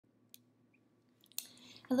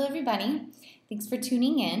Hello everybody, thanks for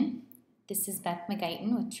tuning in. This is Beth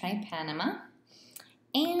McGuyton with Try Panama,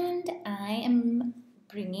 and I am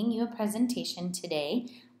bringing you a presentation today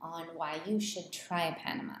on why you should try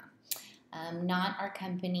Panama. Not our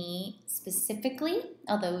company specifically,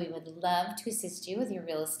 although we would love to assist you with your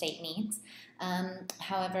real estate needs.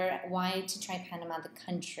 However, why to try Panama, the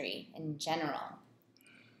country in general.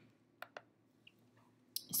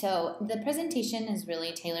 So the presentation is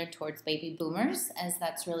really tailored towards baby boomers, as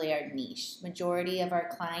that's really our niche. Majority of our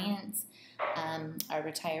clients are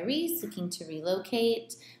retirees looking to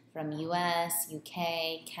relocate from US,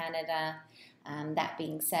 UK, Canada. That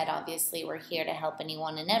being said, obviously we're here to help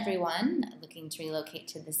anyone and everyone looking to relocate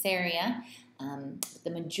to this area. The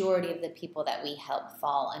majority of the people that we help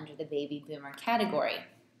fall under the baby boomer category.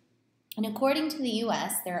 And according to the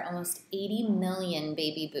U.S., there are almost 80 million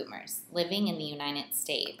baby boomers living in the United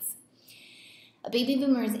States. A baby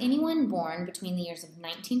boomer is anyone born between the years of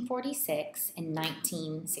 1946 and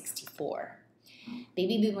 1964.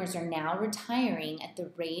 Baby boomers are now retiring at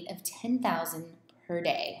the rate of 10,000 per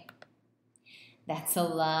day. That's a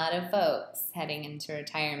lot of folks heading into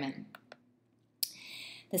retirement.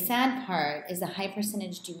 The sad part is a high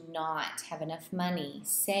percentage do not have enough money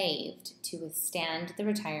saved to withstand the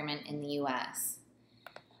retirement in the U.S.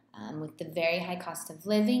 With the very high cost of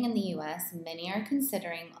living in the U.S., many are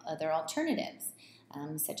considering other alternatives,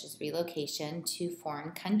 such as relocation to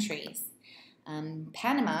foreign countries.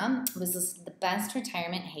 Panama was listed the best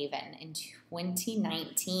retirement haven in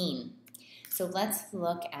 2019. So let's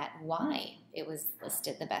look at why it was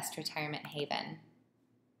listed the best retirement haven.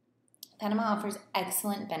 Panama offers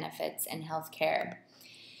excellent benefits in healthcare.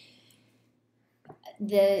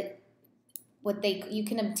 You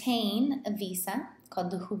can obtain a visa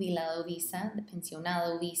called the Jubilado visa, the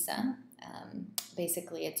Pensionado visa.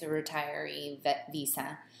 Basically, it's a retiree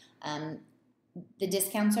visa. The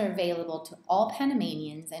discounts are available to all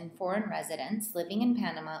Panamanians and foreign residents living in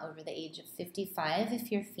Panama over the age of 55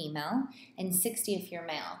 if you're female and 60 if you're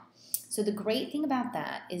male. So the great thing about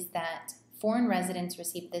that is that foreign residents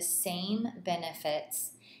receive the same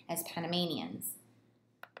benefits as Panamanians.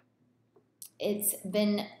 It's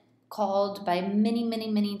been called by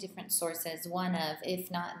many different sources one of, if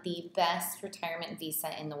not the best retirement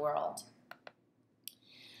visa in the world.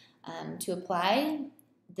 To apply,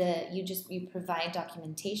 you provide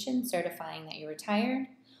documentation certifying that you're retired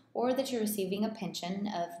or that you're receiving a pension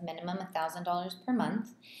of minimum $1,000 per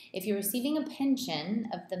month. If you're receiving a pension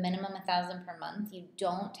of the minimum $1,000 per month, you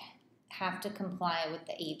don't have to comply with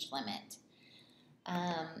the age limit.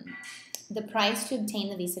 The price to obtain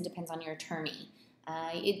the visa depends on your attorney.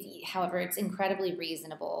 However, it's incredibly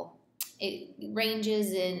reasonable. It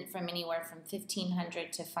ranges from anywhere from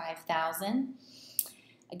 $1,500 to $5,000.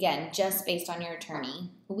 Again, just based on your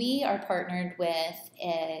attorney. We are partnered with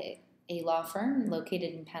a law firm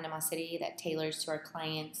located in Panama City that tailors to our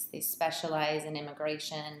clients. They specialize in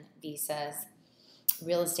immigration, visas,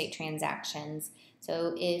 real estate transactions.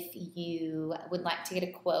 So if you would like to get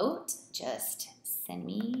a quote, just send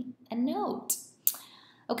me a note.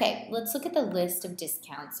 Okay, let's look at the list of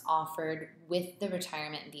discounts offered with the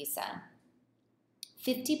retirement visa.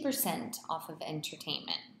 50% off of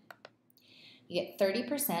entertainment. You get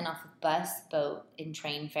 30% off of bus, boat, and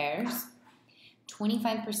train fares.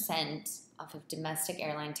 25% off of domestic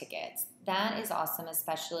airline tickets. That is awesome,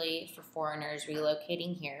 especially for foreigners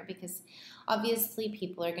relocating here, because obviously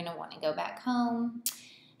people are going to want to go back home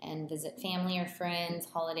and visit family or friends,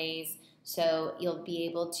 holidays, so you'll be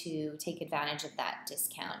able to take advantage of that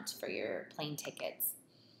discount for your plane tickets.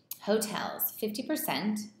 Hotels,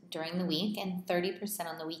 50% during the week and 30%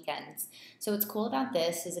 on the weekends. So what's cool about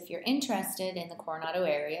this is if you're interested in the Coronado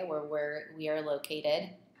area where we are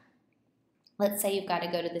located, let's say you've got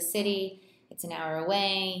to go to the city, it's an hour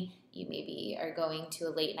away, you maybe are going to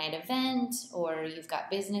a late night event, or you've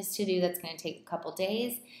got business to do that's going to take a couple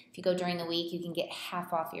days. If you go during the week, you can get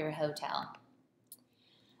half off your hotel.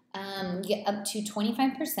 You get up to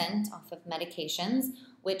 25% off of medications,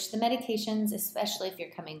 which the medications, especially if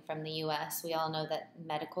you're coming from the U.S., we all know that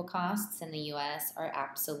medical costs in the U.S. are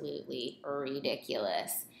absolutely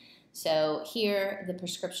ridiculous. So here, the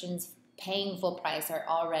prescriptions paying full price are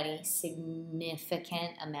already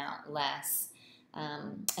significant amount less.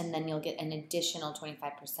 And then you'll get an additional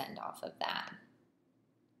 25% off of that.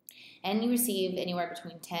 And you receive anywhere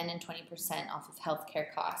between 10 and 20% off of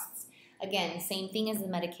healthcare costs. Again, same thing as the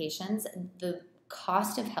medications. The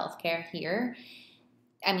cost of healthcare here,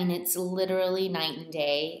 I mean, it's literally night and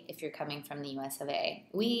day if you're coming from the US of A.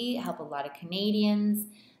 We help a lot of Canadians.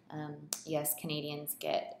 Yes, Canadians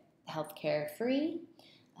get healthcare free,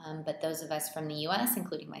 but those of us from the US,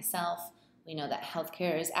 including myself, We know that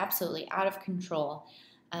healthcare is absolutely out of control.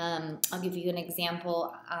 I'll give you an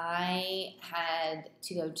example. I had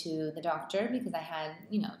to go to the doctor because I had,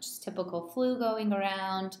 just typical flu going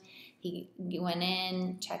around. He went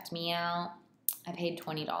in, checked me out. I paid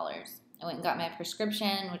 $20. I went and got my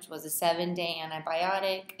prescription, which was a 7-day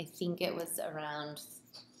antibiotic. I think it was around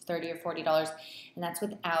 $30 or $40, and that's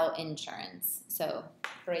without insurance. So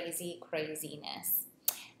craziness.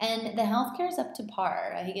 And the healthcare is up to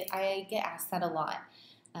par. I get asked that a lot.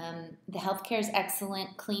 The healthcare is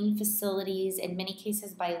excellent, clean facilities, in many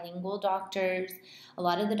cases bilingual doctors. A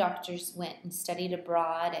lot of the doctors went and studied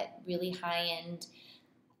abroad at really high-end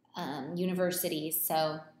universities,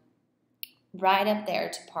 so right up there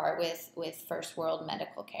to par with first world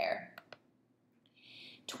medical care.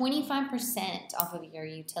 25% off of your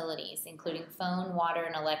utilities, including phone, water,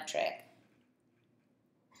 and electric.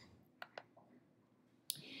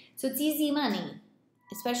 So it's easy money,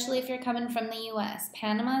 especially if you're coming from the U.S.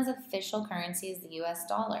 Panama's official currency is the U.S.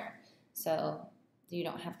 dollar, so you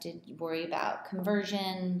don't have to worry about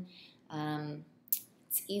conversion.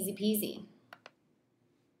 It's easy peasy.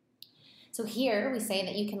 So here we say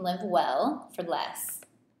that you can live well for less.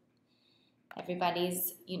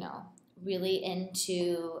 Everybody's, really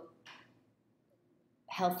into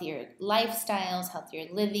healthier lifestyles, healthier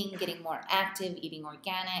living, getting more active, eating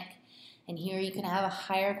organic. And here you can have a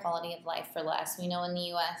higher quality of life for less. We know in the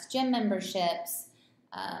U.S., gym memberships,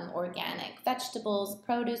 organic vegetables,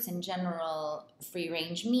 produce in general,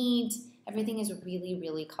 free-range meat, everything is really,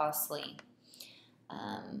 really costly.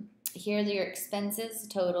 Here, your expenses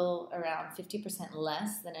total around 50%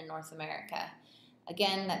 less than in North America.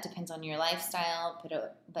 Again, that depends on your lifestyle,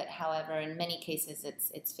 but however, in many cases,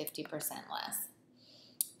 it's 50% less.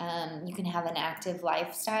 You can have an active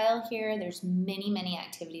lifestyle here. There's many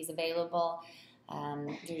activities available.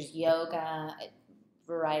 There's yoga, a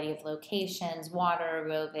variety of locations, water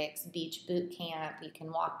aerobics, beach boot camp. You can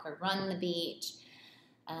walk or run the beach.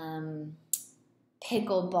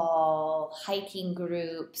 Pickleball, hiking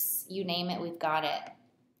groups, you name it, we've got it.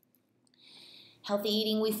 Healthy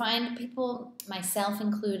eating, we find people, myself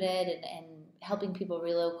included, and helping people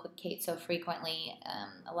relocate so frequently,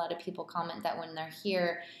 a lot of people comment that when they're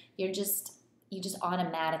here, you just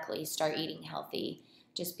automatically start eating healthy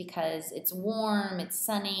just because it's warm, it's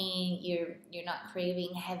sunny, you're not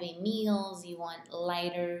craving heavy meals, you want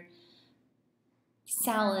lighter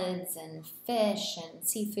salads and fish and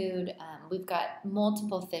seafood. We've got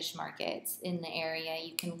multiple fish markets in the area.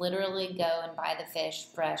 You can literally go and buy the fish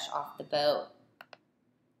fresh off the boat.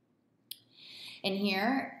 And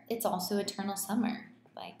here, it's also eternal summer.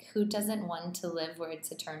 Like, who doesn't want to live where it's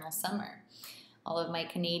eternal summer? All of my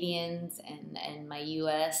Canadians and my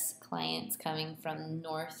U.S. clients coming from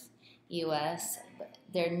North U.S.,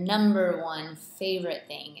 their number one favorite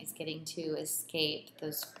thing is getting to escape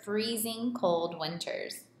those freezing cold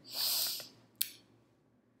winters.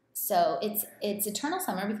 So it's eternal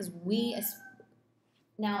summer because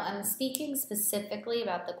now I'm speaking specifically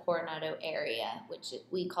about the Coronado area, which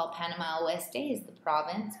we call Panama Oeste, is the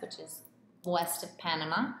province, which is west of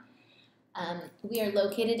Panama. We are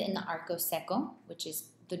located in the Arco Seco, which is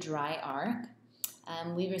the dry arc.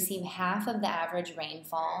 We receive half of the average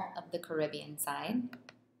rainfall of the Caribbean side.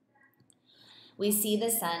 We see the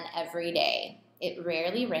sun every day. It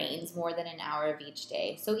rarely rains more than an hour of each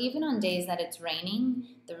day. So even on days that it's raining,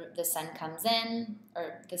 the sun comes in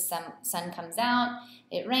or the sun comes out,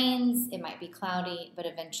 it rains, it might be cloudy, but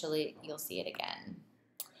eventually you'll see it again.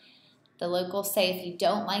 The locals say if you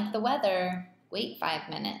don't like the weather, wait 5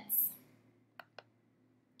 minutes.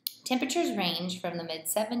 Temperatures range from the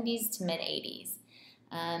mid-70s to mid-80s.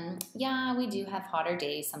 Yeah, we do have hotter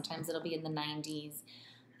days. Sometimes it'll be in the 90s.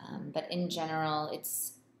 But in general,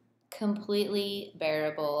 it's completely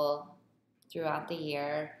bearable throughout the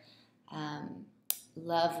year.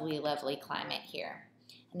 Lovely climate here.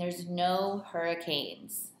 And there's no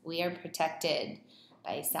hurricanes. We are protected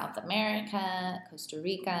by South America, Costa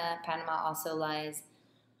Rica. Panama also lies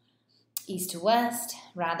east to west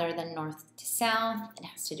rather than north to south. It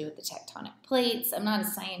has to do with the tectonic plates. I'm not a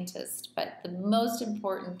scientist, but the most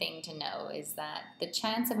important thing to know is that the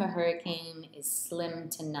chance of a hurricane is slim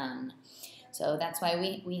to none. So that's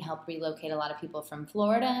why we help relocate a lot of people from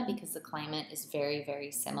Florida, because the climate is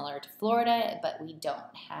very similar to Florida, but we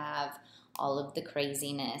don't have all of the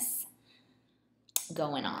craziness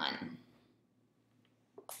going on.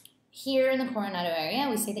 Here in the Coronado area,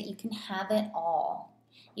 we say that you can have it all.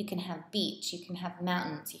 You can have beach, you can have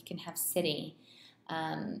mountains, you can have city.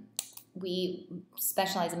 We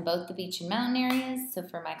specialize in both the beach and mountain areas. So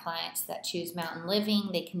for my clients that choose mountain living,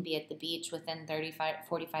 they can be at the beach within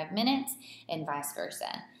 45 minutes and vice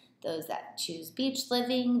versa. Those that choose beach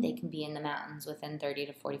living, they can be in the mountains within 30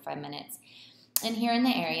 to 45 minutes. And here in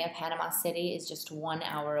the area, Panama City is just 1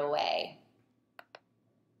 hour away.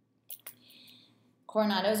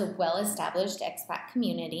 Coronado is a well-established expat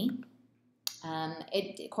community.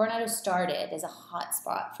 Coronado started as a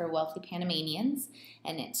hotspot for wealthy Panamanians,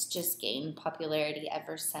 and it's just gained popularity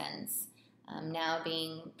ever since, now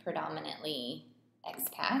being predominantly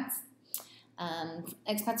expats.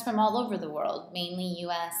 Expats from all over the world, mainly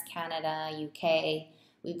US, Canada, UK.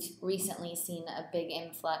 We've recently seen a big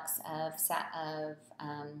influx of South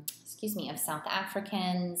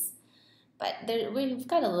Africans, but we've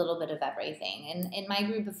got a little bit of everything. And in my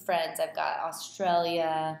group of friends, I've got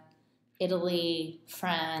Australia, Italy,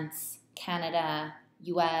 France, Canada,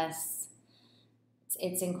 US.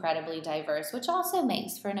 It's incredibly diverse, which also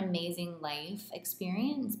makes for an amazing life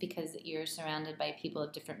experience because you're surrounded by people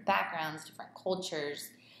of different backgrounds, different cultures.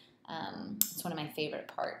 It's one of my favorite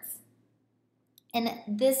parts. And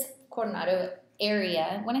this Coronado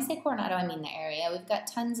area, when I say Coronado, I mean the area. We've got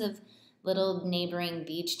tons of little neighboring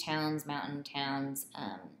beach towns, mountain towns.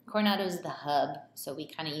 Coronado is the hub, so we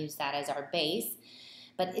kind of use that as our base.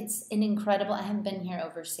 But it's an incredible, I have been here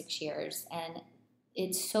over 6 years, and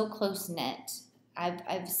it's so close-knit.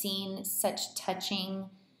 I've seen such touching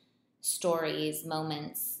stories,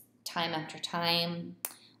 moments, time after time.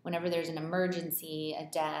 Whenever there's an emergency, a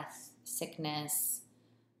death, sickness,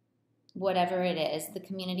 whatever it is, the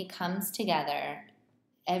community comes together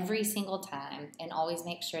every single time and always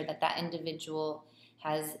makes sure that that individual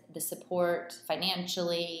has the support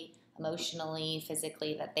financially, emotionally,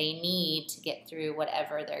 physically that they need to get through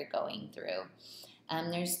whatever they're going through.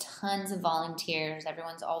 There's tons of volunteers.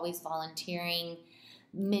 Everyone's always volunteering,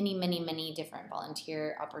 many different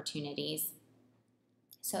volunteer opportunities.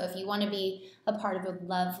 So if you want to be a part of a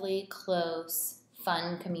lovely, close,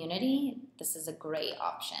 fun community, this is a great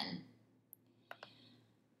option.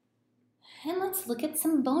 And let's look at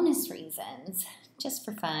some bonus reasons, just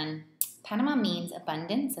for fun. Panama means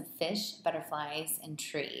abundance of fish, butterflies, and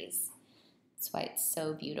trees. That's why it's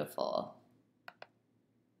so beautiful.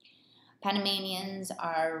 Panamanians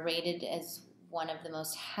are rated as one of the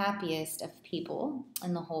most happiest of people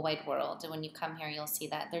in the whole wide world. And when you come here, you'll see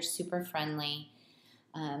that they're super friendly.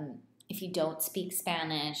 If you don't speak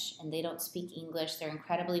Spanish and they don't speak English, they're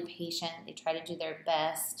incredibly patient. They try to do their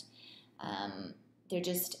best.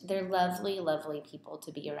 They're lovely people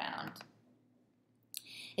to be around.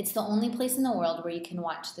 It's the only place in the world where you can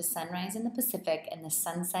watch the sunrise in the Pacific and the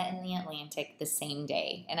sunset in the Atlantic the same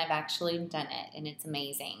day. And I've actually done it, and it's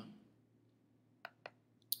amazing.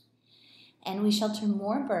 And we shelter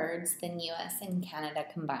more birds than US and Canada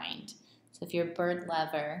combined. So if you're a bird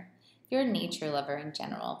lover, if you're a nature lover in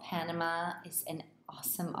general, Panama is an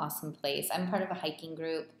awesome place. I'm part of a hiking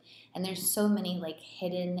group, and there's so many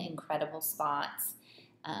hidden, incredible spots.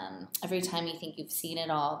 Every time you think you've seen it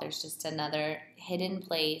all, there's just another hidden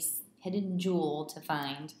place, hidden jewel to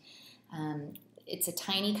find. It's a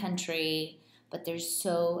tiny country, but there's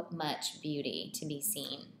so much beauty to be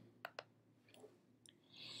seen.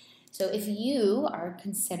 So if you are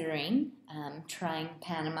considering trying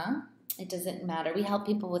Panama, it doesn't matter. We help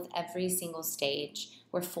people with every single stage.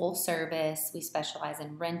 We're full service. We specialize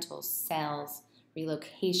in rentals, sales,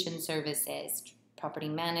 relocation services, property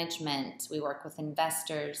management. We work with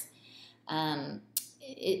investors.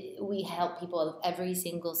 We help people of every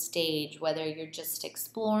single stage, whether you're just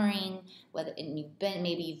exploring,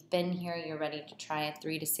 maybe you've been here, you're ready to try a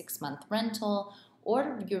 3 to 6 month rental,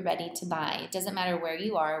 or you're ready to buy. It doesn't matter where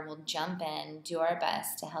you are. We'll jump in, do our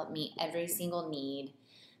best to help meet every single need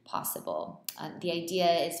possible. The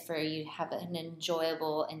idea is for you to have an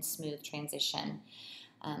enjoyable and smooth transition.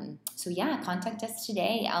 So yeah, contact us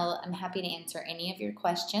today. I'm happy to answer any of your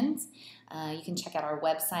questions. You can check out our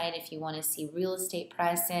website if you want to see real estate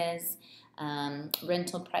prices,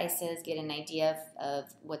 rental prices, get an idea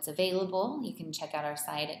of what's available. You can check out our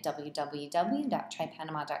site at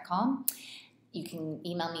www.trypanama.com. You can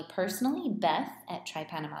email me personally,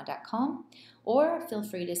 beth@trypanama.com, or feel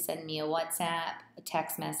free to send me a WhatsApp, a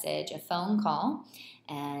text message, a phone call,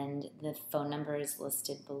 and the phone number is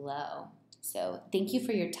listed below. So thank you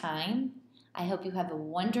for your time. I hope you have a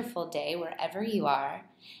wonderful day wherever you are,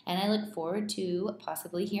 and I look forward to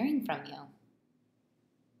possibly hearing from you.